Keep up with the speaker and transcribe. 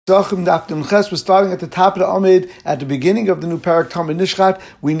We're starting at the top of the Amid, at the beginning of the new parak Tamid Nishchat.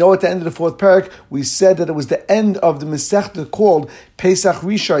 We know at the end of the fourth parak, we said that it was the end of the Masechta called Pesach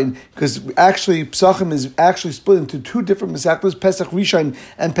Rishon, because actually Pesachim is actually split into two different Masechtas, Pesach Rishon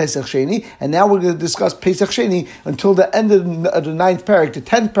and Pesach Sheni. And now we're going to discuss Pesach Sheni until the end of the ninth parak. The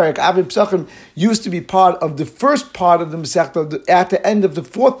 10th parak, Aviv Pesachim, used to be part of the first part of the Masechta. At the end of the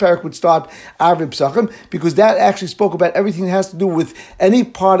fourth parak would start Aviv Pesachim, because that actually spoke about everything that has to do with any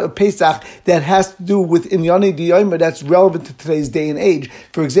part of Pesach that has to do with Inyane Diyomer that's relevant to today's day and age.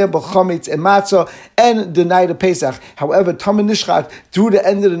 For example, Chametz and Matzah and the night of Pesach. However, Tamid Nishchat, through the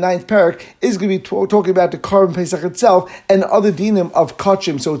end of the ninth parak, is going to be talking about the Korban Pesach itself and other dinim of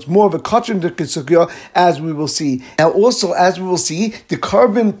Kachim. So it's more of a Kachim Sugya, as we will see. Now also, as we will see, the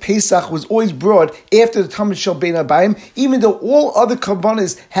Korban Pesach was always brought after the Tamid Shel Bein Habayim, even though all other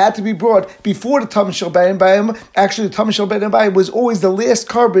Korbanos had to be brought before the Tamid Shel Bein Habayim. Actually, the Tamid Shel Bein Habayim was always the last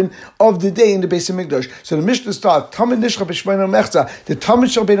Korban of the day in the Beis Hamikdash. So the Mishnah starts, Tamid Nishcha b'Shemona Mechza, the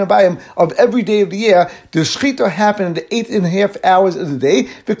Tamid Shel Bein Habayim of every day of the year. The Shechita happened in the 8.5 hours of the day,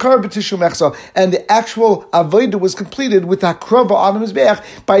 the Korban Tishu Mechza, and the actual Avodah was completed with the Hakrava on the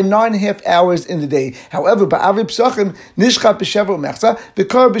Mizbeach by 9.5 hours in the day. However, by Aviv Pesachim, Nishcha b'Sheva Mechza, the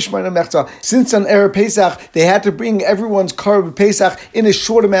Korban b'Shemona Mechza. Since on Erev Pesach, they had to bring everyone's Korban Pesach in a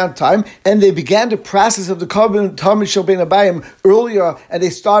short amount of time, and they began the process of the Korban Tamid Shel Bein Habayim earlier, and they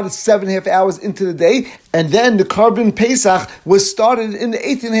started 7.5 hours into the day, and then the Korban Pesach was started in the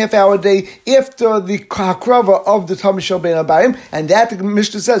 8.5 hour day after the Hakrava of the Tamid Shel Bein Habayim, and that the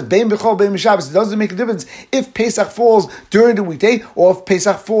Mishnah says, Bein B'chol Bein B'Shabbos. It doesn't make a difference if Pesach falls during the weekday or if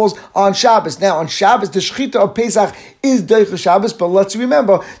Pesach falls on Shabbos. Now, on Shabbos, the Shechita of Pesach is Doicha Shabbos, but let's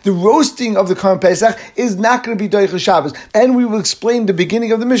remember, the roasting of the Korban Pesach is not going to be Doicha Shabbos, and we will explain the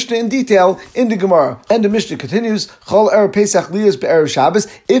beginning of the Mishnah in detail in the Gemara. And the Mishnah continues, Chol Erev Pesach Liyos Be'erev Shabbos.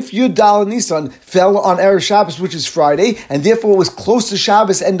 If Yud Dal Nisan fell on Erev Shabbos, which is Friday, and therefore was close to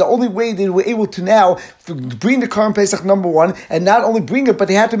Shabbos, and the only way they were able to now bring the Korban Pesach, number one, and not only bring it, but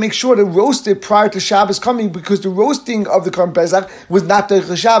they had to make sure to roast it prior to Shabbos coming, because the roasting of the Korban Pesach was not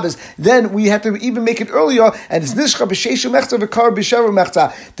the Shabbos. Then we had to even make it earlier, and it's Nishcha b'Sheshu Mechza v'Kar b'Sheva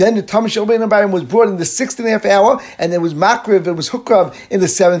Mechza. Then the Tamid Shel Bein Habayim was brought in the 6.5 hour, and there was Makriv, it was Hukrav in the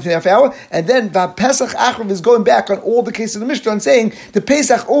 7.5 hour, and then Pesach Achrav is going back on all the cases of the Mishnah and saying the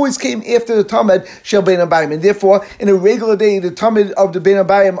Pesach always came after the Tamid Shel Bein Habayim, and therefore in a regular day the Tamid of the Bein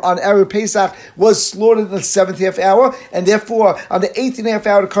Habayim on Erev Pesach was slaughtered in the 7th hour, and therefore on the 8.5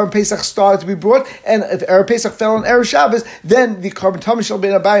 hour the Korban Pesach started to be brought, and if Erev Pesach fell on Erev Shabbos, then the Korban Tamid Shel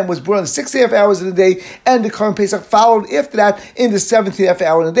Bein Habayim was brought in the 6.5 hours of the day, and the Korban Pesach followed after that in the 7th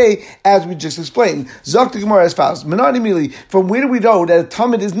hour of the day, as we just explained. Zok the Gemara as follows: Menani Mili, from where do we know that a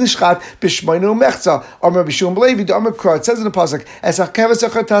Tamid is Nishchat b'Shemona Mechza? Amar B'Shum B'Levi the Amar Kra. It says in the pasuk, as Keves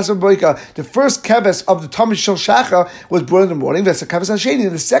Achatas Boika, the first Keves of the Tamid Shel Shachar was brought in the morning. That's a Keves Hasheni.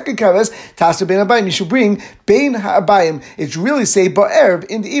 The second Keves Tasa Bein Habayim. You should bring Bein Habayim. It's really say Ba'erev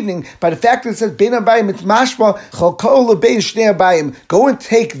in the evening. By the fact that it says Bein Habayim, it's mashma Chalkol Bein Shnei Habayim. Go and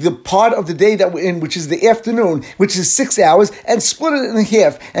take the part of the day that we're in, which is the afternoon, which is 6 hours, and split it in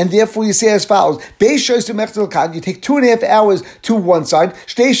half. And therefore you say as follows: Bein Shoysu Mechzel Kan. You take 2.5 hours to one side.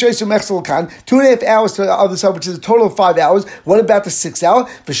 Shtei Shoysu Mechzel Kan. 2.5 hours to the other side, which is a total of 5 hours. What about the 6 hour?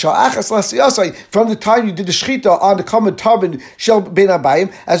 From the time you did the shechita on the common Tamid Shel Bein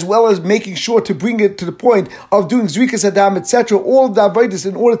Habayim, as well as making sure to bring it to the point of doing Zrikas Adam, etc., all the avodas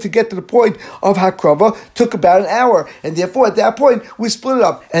in order to get to the point of Hakrava took about an hour, and therefore at that point we split it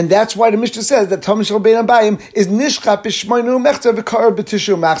up, and that's why the Mishnah says that Tamid Shel Bein Habayim is Nishchat b'Shemona Mechza v'Kar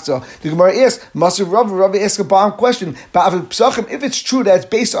b'Tishu Mechza. The Gemara asks, Maser Rav asks a bomb question, but if it's true that it's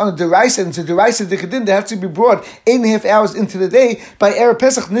based on a deraisa, and it's a deraisa dikadin that has to be brought 8.5 hours into the day, by Erev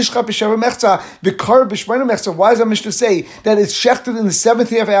Pesach Nishchat b'Sheva Mechza v'Kar b'Shemona Mechza. Why does the Mishnah say that it's shechted in the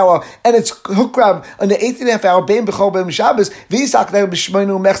 7th hour and it's hukrab in the 8.5 hour bein b'chol bein Shabbos v'yisak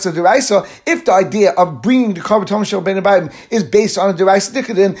b'Shemona Mechza deraisa? If the idea of bringing the Korban Tamid Shel Bein Habayim is based on a deraisa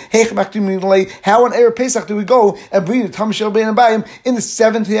dikadin, how on Erev Pesach do we go and bring the Tamid Shel Bein Habayim in the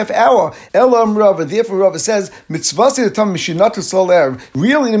 7th hour? Elam Rava. Therefore Rava says mitzvah the Tamid Mishinatu Sol Erev.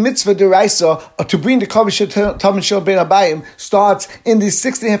 Really, the mitzvah deraisa to bring the Korban Tamid Shel Bein Habayim starts in the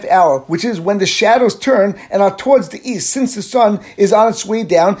 6.5 hour, which is when the shadows turn and are towards the east, since the sun is on its way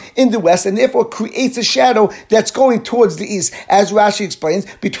down in the west, and therefore creates a shadow that's going towards the east. As Rashi explains,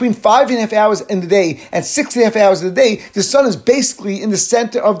 between 5.5 hours in the day and 6.5 hours in the day, the sun is basically in the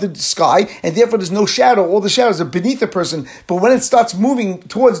center of the sky, and therefore there's no shadow. All the shadows are beneath the person. But when it starts moving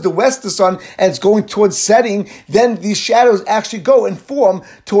towards the west of the sun and it's going towards setting, then these shadows actually go and form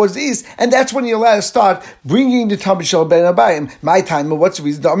towards the east, and that's when you're allowed to start bringing the Tamid Shel Ben Abayim. My time, what's the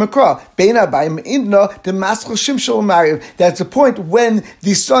reason? The Amakra Ben Abayim Indna the Maschel Shimshel Mariv. That's the point when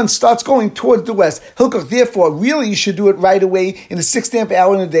the sun starts going towards the west. Hilkach, therefore, really you should do it right away in the 6th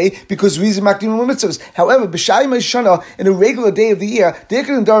hour in the day because reason makdim mitzvahs. However, b'shayim shana in a regular day of the year,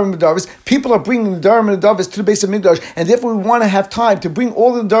 people are bringing the Darim and Davis to the base of Mikdash, and therefore we want to have time to bring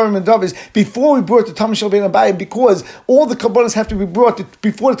all the Darim and Davis before we brought the Tamid Shel Ben Abayim, because all the kabbalas have to be brought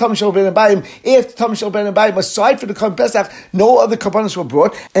before the Tamid Shel Ben Abayim. After Tamid Shel Ben Abayim, aside from the Korban Pesach, no other kabbalas were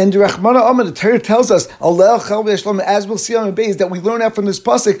brought. And the Rachmana Amar, the Torah tells us, as we'll see on the base, that we learn out from this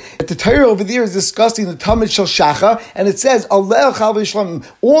pasuk, that the Torah over there is discussing the Tamid Shel Shacha, and it says all the kabbalas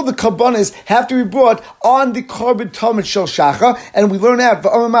have to be brought on the Korban Tamid Shel Shacha, and we learn out.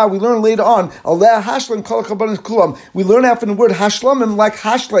 We learn later on. We learn out from the word hashlamim, like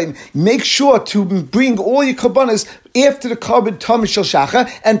hashlam. Make sure to bring all your kabbalas after the Korban Tamid Shel Shacha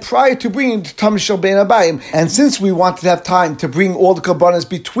and prior to bringing the Tamid Shel Ben Abayim. And since we wanted to have time to bring all the kabbalas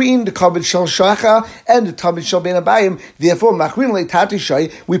between the Korban Shel Shacha and the Tamid Shel Ben Abayim, therefore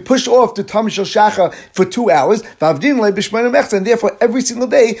we push off the Tamid Shel Shacha for 2 hours, and therefore every single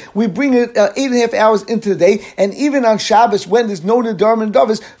day we bring it 8.5 hours into the day, and even on Shabbos when there's no Nedarim and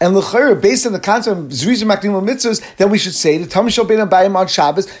Davis, and l'chayr, based on the concept of Zriza Makdim Mitzvahs, that we should say the Tamid Shel Ben Abayim on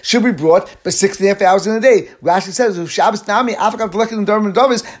Shabbos should be brought by 6.5 hours in a day. Rashi says Shabbos Nami Afakav Lekid and Darim and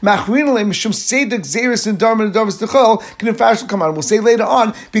Davis Machrinale Mishum Sedek Zeris and Darim and Davis Dechol can come on. We'll say later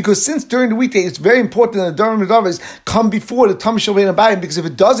on, because since during the weekday it's very important that the Darim and Davis come before the Tamid Shel Ben Abayim, because if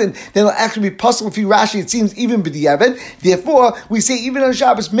it doesn't, then it'll actually be possible for Rashi, it seems, even b'diavad. Therefore, we say even on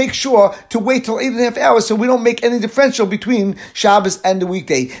Shabbos, make sure to wait till 8.5 hours so we don't make any differential between Shabbos and the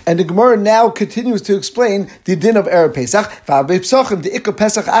weekday. And the Gemara now continues to explain the din of Erev Pesach.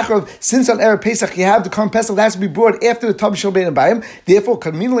 Since on Erev Pesach you have the Korban Pesach that has to be brought after the Tamid Shel Ben Abayim, therefore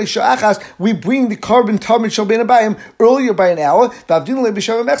we bring the Korban Tamid Shel Ben Abayim earlier by an hour,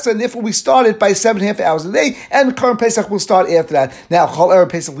 and therefore we start it by 7.5 hours a day, and the Korban Pesach will start after that. Now, however,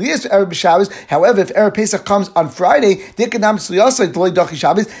 if Erev Pesach comes on Friday,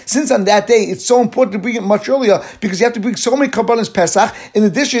 since on that day it's so important to bring it much earlier, because you have to bring so many Korbanos Pesach. In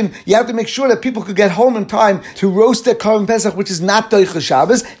addition, you have to make sure that people could get home in time to roast their Korban Pesach, which is not Doicha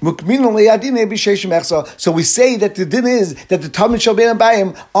Shabbos. So we say that the din is that the Tamid Shel Ben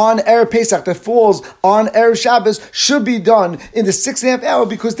Abayim on Erev Pesach that falls on Erev Shabbos should be done in the 6.5 hour,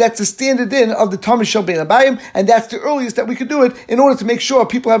 because that's the standard din of the Tamid Shel Ben Abayim, and that's the earliest that we could do it in order to make sure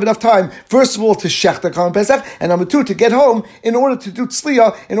people have enough time, first of all, to shech the Korban Pesach, and number two, to get home in order to do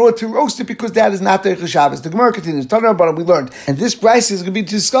tzliya, in order to roast it, because that is not the Shabbos. The Gemara continues, talking about it, we learned. And this brisa is going to be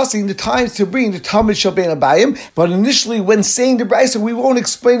discussing the times to bring the Tamid Shel Ben Abayim, but initially, when saying the brisa, we won't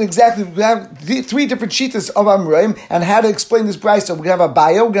explain exactly. We have 3 different shitas of Amraim and how to explain this brisa. We're going to have a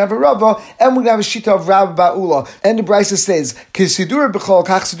Baya, we're going to have a Rava, and we're going to have a shita of Rabbi Ba'ula. And the brisa says, Kisidur b'chol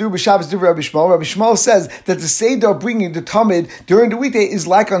kach sidur b'Shabbos divrei Rabbi Shmuel. Rabbi Shmuel says that the seder bringing the Tamid during the weekday is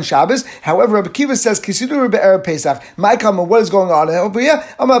like on Shabbos. However, Rabbi Kiva says Kisidur b'Erev Pesach. My comment, what is going on over here?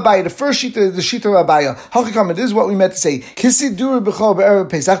 I'm Abaya. The first shita, the shita of Abaya. Hakikam, this is what we meant to say. Kisidur b'chol b'Erev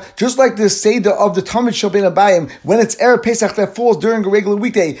Pesach. Just like the seder of the Tamid Shel Ben Abayim, when it's Erev Pesach that falls during a regular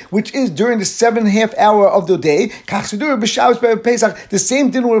weekday, which is during the 7.5 hour of the day, kach sidur b'Shabbos b'Erev Pesach. The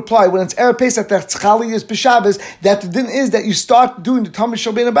same din will apply when it's Erev Pesach that's Chali is b'Shabbos. That the din is that you start doing the Tamid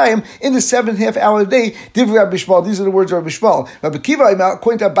Shel Ben Abayim in the 7.5 hour of the day. Divrei Rabbi Shmuel. These are the words of Rabbi Shmuel. Rabbi Kiva,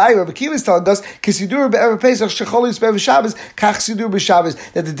 according to Abaye, Rabbi Kiva is telling us kisidur b'Erev Pesach shecholi is b'Erev Shabbos kach sidur b'Shabbos.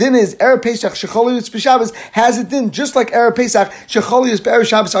 That the din is Erev Pesach shecholi is b'Shabbos has a din just like Erev Pesach shecholi is b'Erev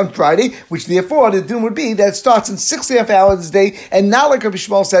Shabbos on Friday, which therefore the din would be that it starts in 6.5 hours a day and not like Rabbi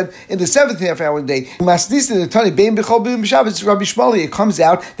Shmuel said in the 7.5 hour a day. Rabbi Shmuel, it comes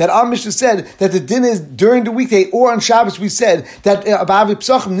out that our Mishnah said that the din is during the weekday or on Shabbos. We said that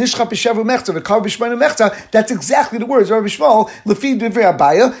that's exactly the words of Rabbi Shmuel, Lefi Divrei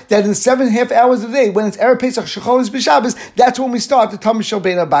Abaya, that in 7.5 hours a day, when it's Erev Pesach Shecholis b'Shabbos, that's when we start the Tamid Shel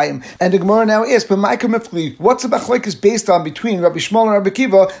Ben Abayim. And the Gemara now asks, but Ma'ika Mifli, what's the machlokes based on between Rabbi Shmuel and Rabbi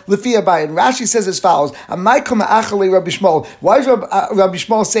Kiva, Lefi Abaya? And Rashi says as follows: Ma'ika Ma'achale Rabbi Shmuel. Why does Rabbi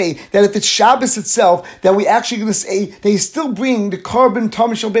Shmuel say that if it's Shabbos itself, that we actually going to say they still bring the Korban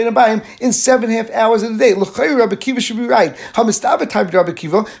Tamid Shel Ben Abayim in 7.5 hours of the day? L'chayr Rabbi Kiva should be right. Hamistava type Rabbi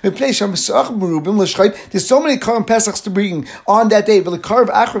Kiva. There's so many Korban Pesachs to bring on that day.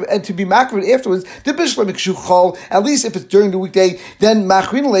 And and to be makrid afterwards, the bishlam chol. At least if it's during the weekday, then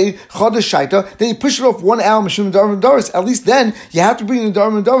machrinle chodesh shaita. Then you push it off 1 hour mishum darim doris. At least then you have to bring the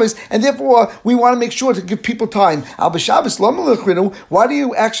darim doris, and therefore we want to make sure to give people time. Al b'Shabbos lama lechrinu. Why do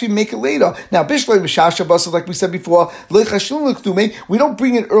you actually make it later? Now bishlam b'shas Shabbos, like we said before, we don't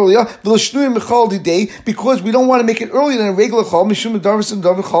bring it earlier because we don't want to make it earlier than a regular chol mishum daris and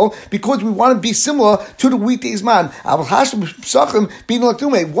davar chol, because we want to be similar to the weekdays man.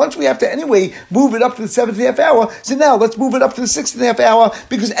 Once we have to anyway move it up to the 7th half hour, so now let's move it up to the 6th half hour,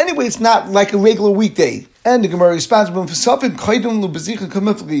 because anyway it's not like a regular weekday. And the Gemara responds, that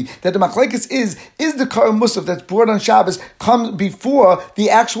the machlekes is the Karim Musaf that's brought on Shabbos comes before the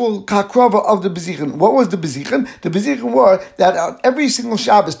actual kakrava of the bezichin. What was the bezichin? The bezichin were that every single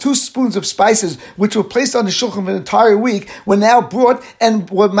Shabbos, 2 spoons of spices, which were placed on the shulchan for an entire week, were now brought and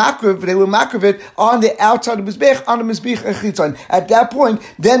were makriv. They were makriv it on the outside of the mizbech, on the mizbech echitzon. At that point,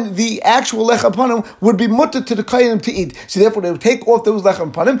 then the actual lechem panim would be mutter to the kayanim to eat. So therefore, they would take off those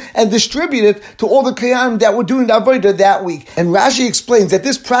lechem panim and distribute it to all the kayanim that were doing the avodah that week. And Rashi explains that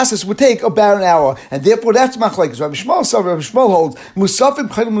this process would take about an hour, and therefore that's machlekes. Rabbi Shmuel holds musafim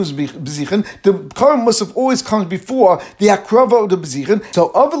chayim bezichin. The karim musaf always comes before the akrava of the bezichin. So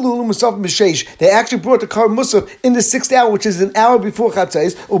avalulu musafim b'sheish. They actually brought the karim musaf in the 6th hour, which is an hour before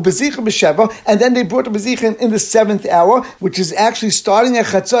chatzais, or bezichin b'sheva, and then they brought the bezichin in the 7th hour, which is actually starting at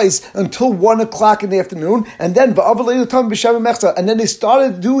chatzais until 1 o'clock in the afternoon, and then va'avalelu tam b'sheva mechza, and then they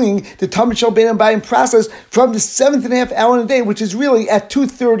started doing the tamid shel bein bayim process from the 7th and a half hour in the day, which is really at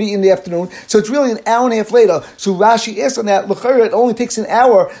 2:30 in the afternoon. So it's really an hour and a half later. So Rashi asks on that, l'chayra, it only takes an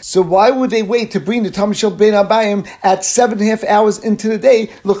hour. So why would they wait to bring the Tamid Shel Bein Habayim at 7.5 hours into the day?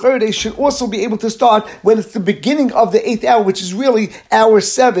 L'chayra, they should also be able to start when it's the beginning of the 8th hour, which is really hour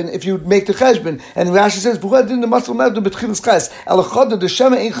 7, if you make the cheshbon. And Rashi says,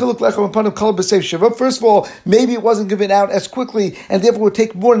 first of all, maybe it wasn't given out as quickly, and therefore it would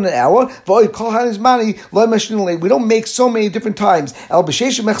take more than an hour. We don't make so many different times. Either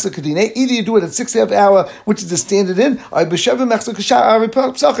you do it at 6.5 hour, which is the standard in, or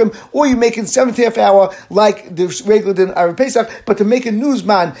you make it 7.5 hour like the regular din Erev Pesach. But to make a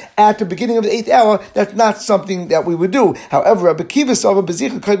newsman at the beginning of the 8th hour, that's not something that we would do. However, Rabbi Kiva saw the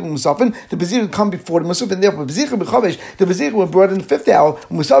bezichin come before the musaf, and therefore the bezichin were brought in the 5th hour.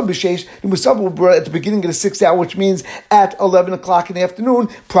 The musaf were brought at the beginning of the 6th hour, which means at 11 o'clock in the afternoon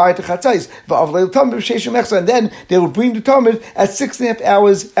prior to chatzais. And then they will bring the Talmud at 6.5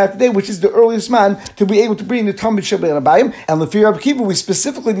 hours at the day, which is the earliest man to be able to bring the Talmud Shel Bein Habayim. And Lefi Rabbi Kiva, we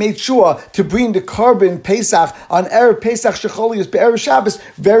specifically made sure to bring the carbon Pesach on Erev Pesach Shecholius Be'erev Shabbos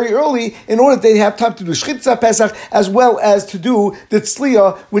very early, in order that they have time to do Shchitza Pesach as well as to do the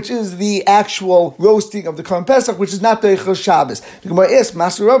Tzliya, which is the actual roasting of the carbon Pesach, which is not the Eichel Shabbos. The Gemara asks,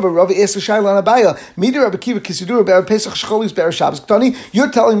 Master Rava asks the Shaila on Abaya, Mida Rabbi Kiva Kisidur Be'erev Pesach Shecholius Be'erev Shabbos. Tani,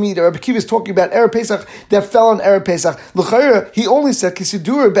 you're telling me that Rabbi Kiva is talking about Erev Pesach that fell on Erev Pesach. L'chayra, he only said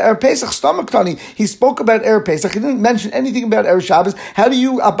Kisidura be'Erev Pesach stomach tani. He spoke about Erev Pesach. He didn't mention anything about Erev Shabbos. How do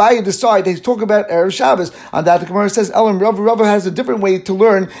you Abaya decide that he's talking about Erev Shabbos? On that, the Gemara says, Elam Rava has a different way to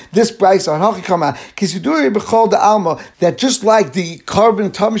learn this brayso. On Hachikama, Kisidura b'chol the Alma, that just like the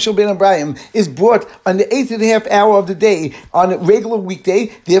carbon Tamid Shel Bein Habayim is brought on the 8.5 hour of the day on a regular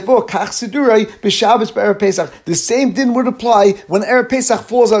weekday, therefore Kach Sidura b'Shabbos be'Erev Pesach. The same din would apply when Erev Pesach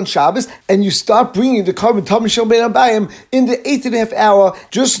falls on Shabbos, and you start bringing the carbon Tamid Shel Bein Habayim in the 8.5 hour,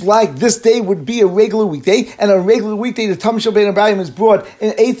 just like this day would be a regular weekday, and on a regular weekday the Tamid Shel Bein Habayim is brought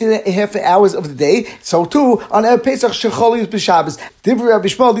in 8.5 hours of the day. So too on Erev Pesach Shecholius b'Shabbos. Divrei Rabbi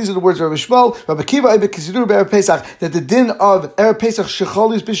Shmuel, these are the words of Rabbi Shmuel. Rabbi Kiva Ibe Kisidur be'Erev Pesach, that the din of Erev Pesach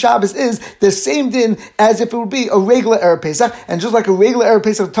Shecholius b'Shabbos is the same din as if it would be a regular Erev Pesach, and just like a regular Erev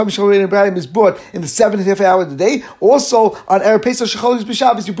Pesach Tamid Shel Bein Habayim is brought in the 7.5 hour of the day, also on Erev Pesach Shecholius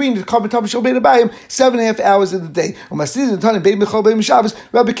b'Shabbos you bring the carbon Tamid Shel Bein Habayim 7.5 hours in the day.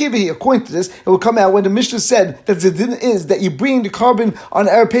 Rabbi Kiva here, according to this, it will come out when the Mishnah said that the din is that you bring the carbon on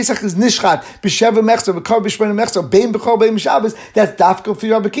Erev Pesach is nishchat b'sheva mechza b'kar b'shmena mechza bein b'chol bein Shabbos. That's dafka for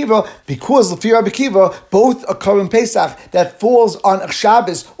Rabbi Kiva, because for Rabbi Kiva both a carbon Pesach that falls on a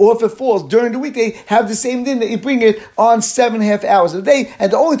Shabbos or if it falls during the weekday have the same din that you bring it on 7.5 hours of the day,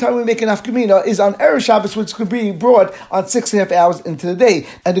 and the only time we make an afkamina is on Erev Shabbos, which could be brought on 6.5 hours into the day.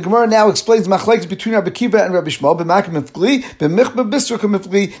 And the Gemara now explains machlekes machlekes between Rabbi Kiva and Rabbi Shmuel.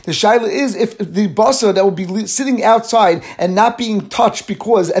 The shaila is if the basar that will be sitting outside and not being touched,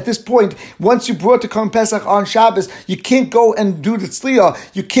 because at this point, once you brought the Korban Pesach on Shabbos, you can't go and do the tzliya,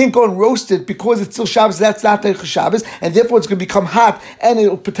 you can't go and roast it because it's still Shabbos. That's not the Shabbos, and therefore it's going to become hot and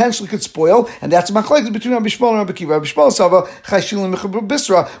it potentially could spoil. And that's machlekes between Rabbi Shmuel and Rabbi Kiva. Rabbi Shmuel sava chayshil mechaber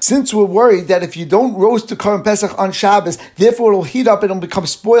bisra. Since we're worried that if you don't roast the Korban Pesach on Shabbos, therefore it'll heat up and it'll become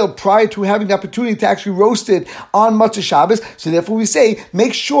spoiled prior to having the opportunity to actually roast it on Motzei Shabbos. So therefore we say,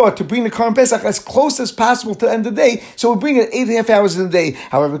 make sure to bring the Korban Pesach as close as possible to the end of the day, so we bring it 8.5 hours in the day.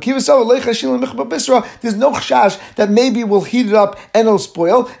 However, there's no chash that maybe we'll heat it up and it'll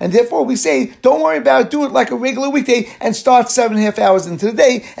spoil, and therefore we say, don't worry about it, do it like a regular weekday and start 7.5 hours into the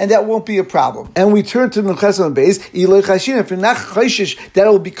day, and that won't be a problem. And we turn to the Chesed base, if you're not chayshish that it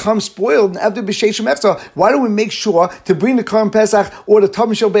will become spoiled, why don't we make sure to bring the Korban Pesach or the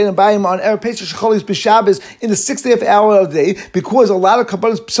Tamid Shel Bein Habayim on Erev Pesach Shecholis B'Shabbos in the 6.5 hour of the day, because a lot of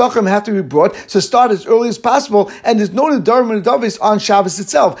Kabbalas Pesachim have to be brought, so start as early as possible, and there's no Nedarim and Nedavis on Shabbos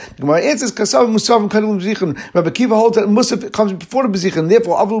itself. The Gemara answers, Kasav Musavim Kadul B'Zichon. Rabbi Kiva holds that Musaf comes before the B'Zichon,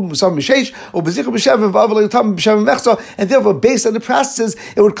 therefore Avlu Musavim B'Sheish, or B'Zichon B'Shavim, Avlu Tamid B'Shavim Mechza, and therefore based on the processes,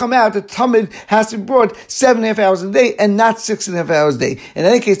 it would come out that Tamid has to be brought 7.5 hours a day and not 6.5 hours a day. In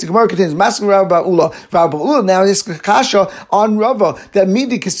any case, the Gemara contains Maskil Rabbi Ba'ula. Rabbi Ba'ula now is Kasha on Rava that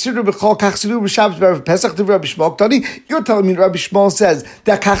Midi consider B'Chol Kachsidu B'Shabbos B'Erev Pesach to Rabbi Shmuel Tani. You're telling me Rabbi Shmuel says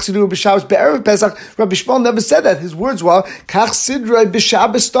that Kachsidu B'Shabbos B'Erev Pesach. Rabbi Shmuel never said that. His words were Kachsidrei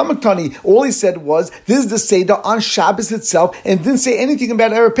B'Shabbos Stomach Tani. All he said was this is the Seder on Shabbos itself, and didn't say anything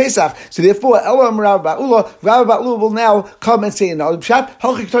about Erev Pesach. So therefore, Elam Rabbi Ba'ula will now come and say another pshat.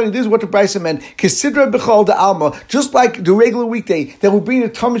 Halchik Tani, this is what the Brisa meant. Kachsidrei B'Chol the Alma, just like the regular weekday that will bring the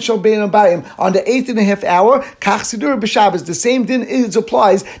Tamid Shel Bein Habayim on the 8.5 hour. Kachsidur B'Shabbos, the same din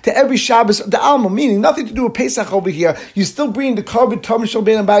applies to every Shabbos the Alma, meaning nothing to do with Pesach over here. You still bring the Korban Tamid Shel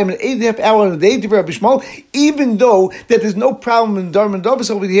Bein Habayim an 8.5 hour in the day to Rabbi Shmuel, even though that there's no problem in Dharma and Davis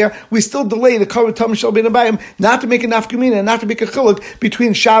over here. We still delay the Korban Tamid Shel Bein Habayim, not to make a nafkamina and not to make a chiluk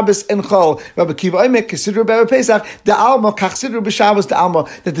between Shabbos and Chol. Rabbi Kiva Oimek consider Erev Pesach the Alma Kachsidur B'Shabbos the Alma,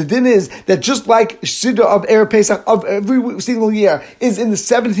 that the din is that just like Siddur of Erev Pesach of every single year is in the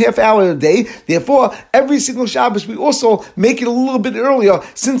 7.5 hour of the day, therefore every single Shabbos we also make it a little bit earlier,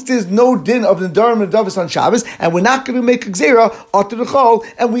 since there's no din of the Dharma and Davis on Shabbos, and we're not going to make a gzera after the Chol,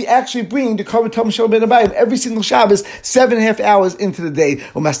 and we actually bring the Korban Tamid Shel Bein Habayim every single Shabbos 7.5 hours into the day. And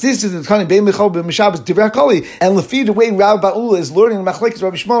Lefi, the way Rabbi Ba'ula is learning Machlekes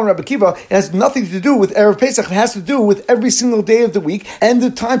Rabbi Shmuel and Rabbi Kiva, it has nothing to do with Erev Pesach. It has to do with every single day of the week and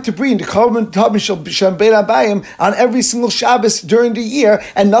the time to bring the Korban Tamid Shel Bein Habayim on every single Shabbos during the year,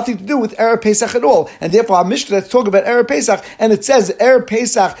 and nothing to do with Erev Pesach at all. And therefore, our Mishnah, let's talk about Erev Pesach, and it says Erev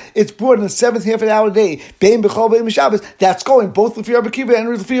Pesach, it's brought in the 7.5 hour day. Bein B'Chol Bein B'Shabbos. That's going both Lefi Rabbi Kiva and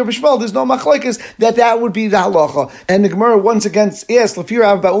Lefi Rabbi Shmuel. There's no machlekes that would be the halacha. And the Gemara once again asks Lefi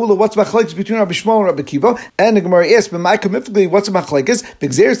Rabbi Ba'ula, what's machlekes between Rabbi Shmuel and Rabbi Kiva? And the Gemara asks, "B'may kamifli, what's the machlekes?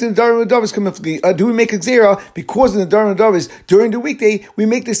 B'gzeres in the Dharma and Davis kamifli. Do we make a gzera because in the Dharma and Davis during the weekday we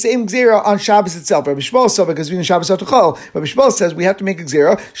make the same gzera on Shabbos itself? Rabbi Shmuel says because we in Shabbos Atachol. Rabbi Shmuel says we have to make a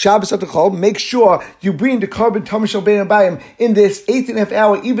gzera Shabbos Atachol. Make sure you bring the Korban Tamid Shel Bein Habayim in this 8.5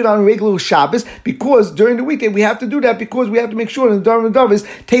 hour, even on regular Shabbos, because during the weekday we have to do that because we have to make sure that the Dharma and Davis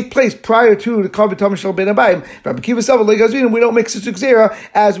take place prior to the Korban Tamid Shel Bein Habayim. Rabbi Kiva says we don't make such a gzera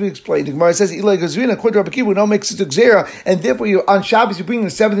as we explained. The Gemara says according to Rabbi Kiva we don't make such a gzera, and therefore on Shabbos you bring in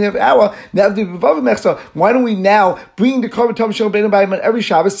the 7.5 hour. Why don't we now bring the Korban Tamid Shel Bein Habayim on every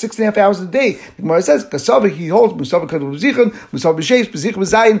Shabbos 6.5 hours a day? The Gemara says he holds Musavim Kadul B'Zichon, Musavim B'Sheish, B'Zichon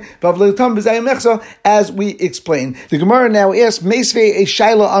B'Zayin, Vavle Tam B'Zayin Mechza, as we explained. The Gemara now asks Meisvei a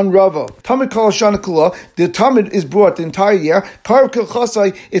shaila on Rava. Tamid Kol Shana Kula. The Tamid is brought the entire year. Karv Kil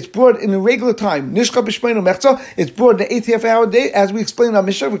Chasai, it's brought in the regular time. Nishcha B'Shmeinu Mechza, it's brought in the 8.5 hour day, as we explained on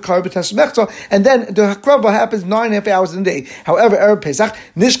Mishnah with Karv B'Tas Mechza, and then the Hakrava happens 9.5 hours in a day. However, Erev Pesach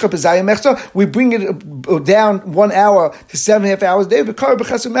Nishcha B'Zayin Mechza, we bring it down 1 hour to 7.5 hours a day. With Karv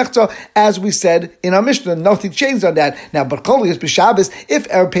B'Chas Mechza, as we said in our Mishnah, nothing changed on that. Now, but Cholius B'Shabbos, if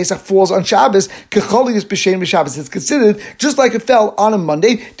Erev Pesach falls on Shabbos, Kecholius B'Shem B'Shabbos, it's considered just like it fell on a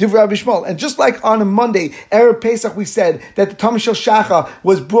Monday, Divrei Rabbi Shmuel. And just like on a Monday, Erev Pesach, we said that the Tamid Shel Shacha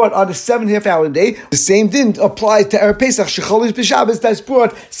was brought on the 7.5 hour day. The same didn't apply to Erev Pesach, Shecholius B'Shabbos, that's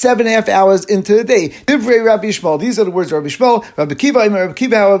brought 7.5 hours into the day. Divrei Rabbi Shmuel. These are the words of Rabbi Shmuel. Rabbi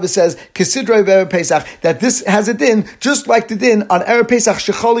Kiva, however, says Kesidrei Erev Pesach, that this has a din just like the din on Erev Pesach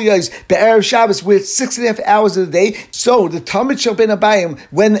Shecholios Be'erev Shabbos, with 6.5 hours of the day. So the Tamid Shel Bein Habayim,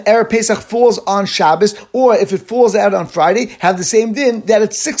 when Erev Pesach falls on Shabbos, or if it falls out on Friday, have the same din that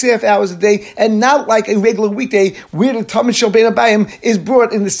it's 6.5 hours a day, and not like a regular weekday where the Tamid Shel Bein Abayim is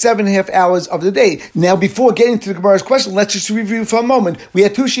brought in the 7.5 hours of the day. Now, before getting to the Gemara's question, let's just review for a moment. We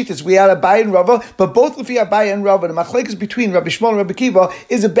had two shittas. We had Abaye and Rava, but both Lefi Abaye and Rava, the machlekes between Rabbi Shmuel and Rabbi Kiva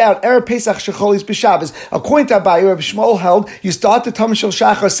is about Erev Pesach Shecholis b'Shabbos. According to Abaye, Rabbi Shmuel held you start the Tamid Shel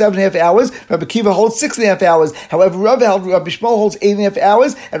Shachar 7.5 hours. Rabbi Kiva holds 6.5 hours. However, Rava held Rabbi Shmuel holds 8.5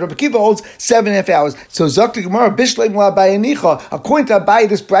 hours, and Rabbi Kiva holds 7.5 hours. So Zakti Gemara Bishleim La Abaye Nicha. According to Abaye,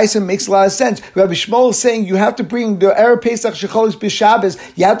 this brisa makes a lot of sense. Rabbi Shmuel is saying you have to bring the Erev Pesach Shecholis b'Shabbos.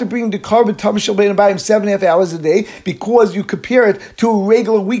 You have to bring the carbon Tamid Shel Bein Abayim 7.5 hours a day because you compare it to a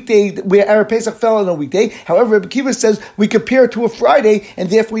regular weekday where Erev Pesach fell on a weekday. However, Rabbi Kiva says we compare it to a Friday, and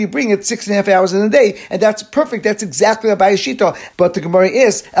therefore you bring it 6.5 hours in a day, and that's perfect. That's exactly Abaye's shita. But the Gemara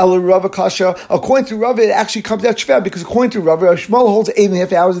is El Rava Kasha. According to Rava, it actually comes out shver because according to Rava, Shmuel holds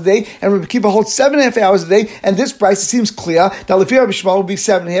 8.5 hours a day, and Rabbi Kiva holds 7.5 hours a day. And this price, it seems clear that Lefi Rabbi Shmuel would be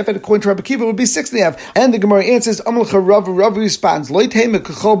 7.5, and according to Rabbi Kiva, it would be 6.5. And the Gemara answers Amalcha Rava. Rava responds, don't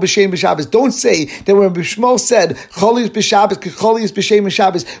say that when Rabbi Shmuel said Choli is b'Shabbos, Choli is b'Shem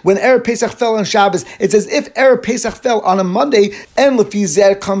Shabbos, when Erev Pesach fell on Shabbos, it's as if Erev Pesach fell on a Monday, and Lefi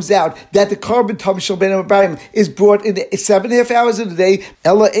Zeh comes out that the carbon Tamid Shel Bein Abayim is brought in the 7.5 hours of the day.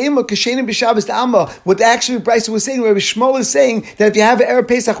 Ela Ema Kashenim b'Shabbos D'Alma. What actually Bryce was saying, Rabbi Shmuel is saying that if you have an Erev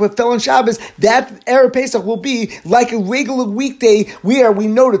Pesach that fell on Shabbos, that Erev Pesach will be like a regular weekday where we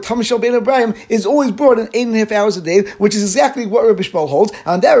know the Tamid Shel Bein Abayim is always brought in 8.5 hours a day, which is exactly what Rabbi Shmuel holds.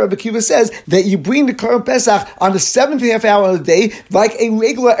 And that Rabbi Kiva says that you bring the carbon Pesach on the 7.5 hour of the day like a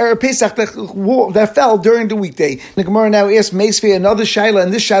regular Erev Pesach that fell during the weekday. The Gemara now asks Meisvei another shaila,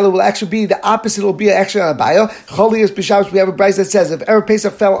 and this shaila will actually be the opposite. It will be actually on Abaye. Choli is b'Shabbos. We have a brayz that says if Erev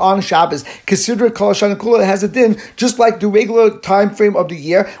Pesach fell on Shabbos, consider it Kol Shana Kula. It has a din just like the regular time frame of the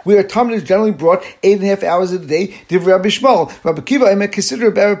year, where Tamid is generally brought 8.5 hours a day. Div Rabbi Shmuel, Rabbi Kiva, I may consider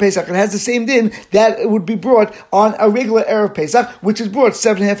it Erev Pesach. It has the same din that it would be brought on a regular Erev Pesach, which is brought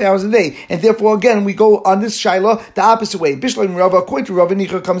 7.5 hours a day. And therefore, again, we go on this shaila the opposite way. Bishleim Rava, according to Rava,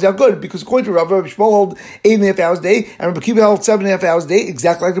 Nicha comes out good because according to Rava, Rabbi Shmuel hold 8.5 hours a day, and Rabbi Kiva held 7.5 hours a day,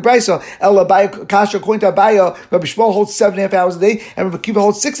 exactly like the brisa. El Abaye Kasha, according to Abaye, Rabbi Shmuel holds 7.5 hours a day, and Rabbi Kiva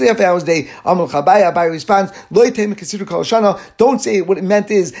holds 6.5 hours a day. Amal Chabaye, Abaye responds, Lo Yitem Consider Kol Shana. Don't say what it meant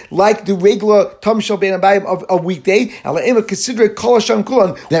is like the regular Tamid Shel Bein Abayim of a weekday. Ela Ema consider it Kol Hashan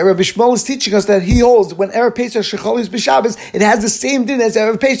Kulan. That Rabbi Shmuel is teaching us that he holds when Erev Pesach Shecholi is b'Shabbos, it has the same din as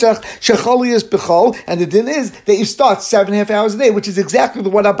Erev Pesach Shecholi is b'Chol, and the din is that you start 7.5 hours a day, which is exactly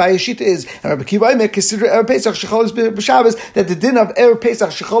what Abaye shita is. And Rabbi Kiva may consider Erev Pesach Shecholi is b'Shabbos, that the din of Erev Pesach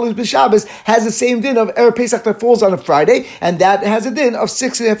Shecholi is b'Shabbos has the same din of Erev Pesach that falls on a Friday, and that has a din of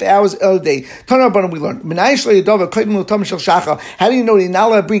 6.5 hours a day. Tanarabban we learned. How do you know that you're not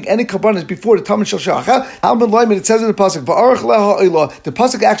allowed to bring any karbanos before the Tamid Shel Shachar? It says in the pasuk, the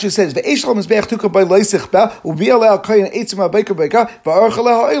pasuk actually says,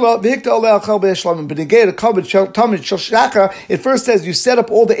 it first says you set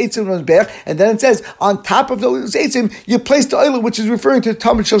up all the eitzim on the mizbeach, and then it says on top of those eitzim you place the oil, which is referring to the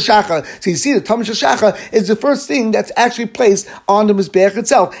Tamid Shel Shachar. So you see, the Tamid Shel Shachar is the first thing that's actually placed on the mizbeach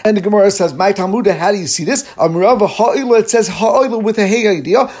itself. And the Gemara says, "My Talmuda, how do you see this?" It says ha'oil with a hey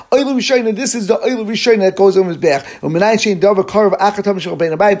idea. Oil rishayna. This is the oil rishayna that goes on mizbeach.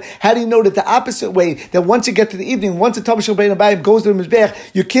 How do you know that the opposite way, that once you get to the evening, once the Tamid Shel Bein Abayim goes to the mizbeach,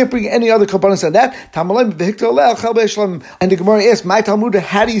 you can't bring any other karbanos on that? And the Gemara asks, "My Talmuda,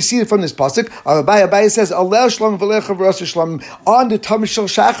 how do you see it from this pasuk?" Abaye says, on the Tamid Shel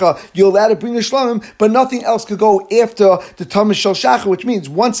Shachar, you're allowed to bring the shlamim, but nothing else could go after the Tamid Shel Shachar, which means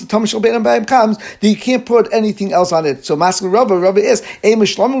once the Tamid Shel Bein Abayim comes, you can't put anything else on it. So Maskal Rava is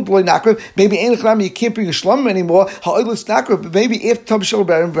maybe you can't bring a shlamim anymore. But maybe if Tamid Shel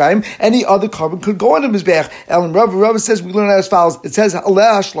Bein Abayim, any other carbon could go on the mizbeach. And Rava says we learn out as follows. It says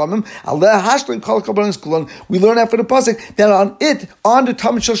Aleh Hashlamim, Aleh Hashlim Kol Karbanos Kulan. We learn out for the pasuk that on the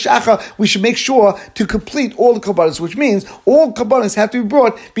Tamid Shel Shachar, we should make sure to complete all the karbanos, which means all karbanos have to be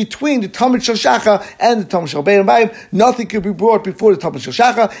brought between the Tamid Shel Shachar and the Tamid Shel Bein Abayim. Nothing could be brought before the Tamid Shel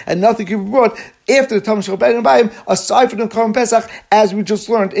Shachar, and nothing could be brought after the Tamid Shel Bein Abayim, aside from the Korban Pesach, as we just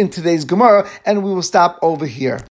learned in today's Gemara, and we will stop over here.